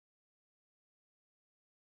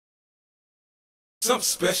Something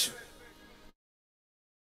special,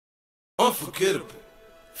 unforgettable.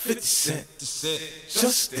 50 Cent,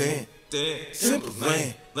 just stand, simple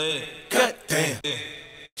man, goddamn.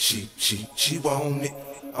 She want it,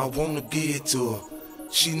 I wanna give it to her.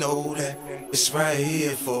 She know that it's right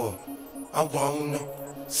here for her. I wanna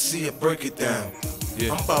see her break it down.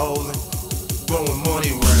 I'm ballin', blowing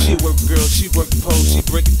money round. She work girl, she work the pole, she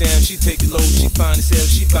break it down, she take it low, she fine as hell,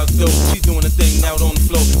 she bout dope, she doing a thing out on the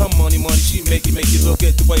floor. Her money, she make you look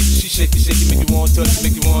at the way she shake it, make you wanna touch it,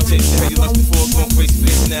 make you wanna taste it. How you lost before, going crazy,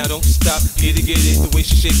 face now, don't stop, get it, the way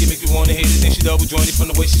she shake it, make you wanna hate it. Then she double jointed from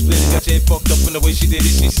the way she split it, got your head fucked up from the way she did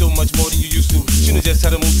it. She's so much more than you used to. She knows just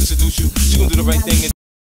how to move to seduce you. She gon' do the right thing and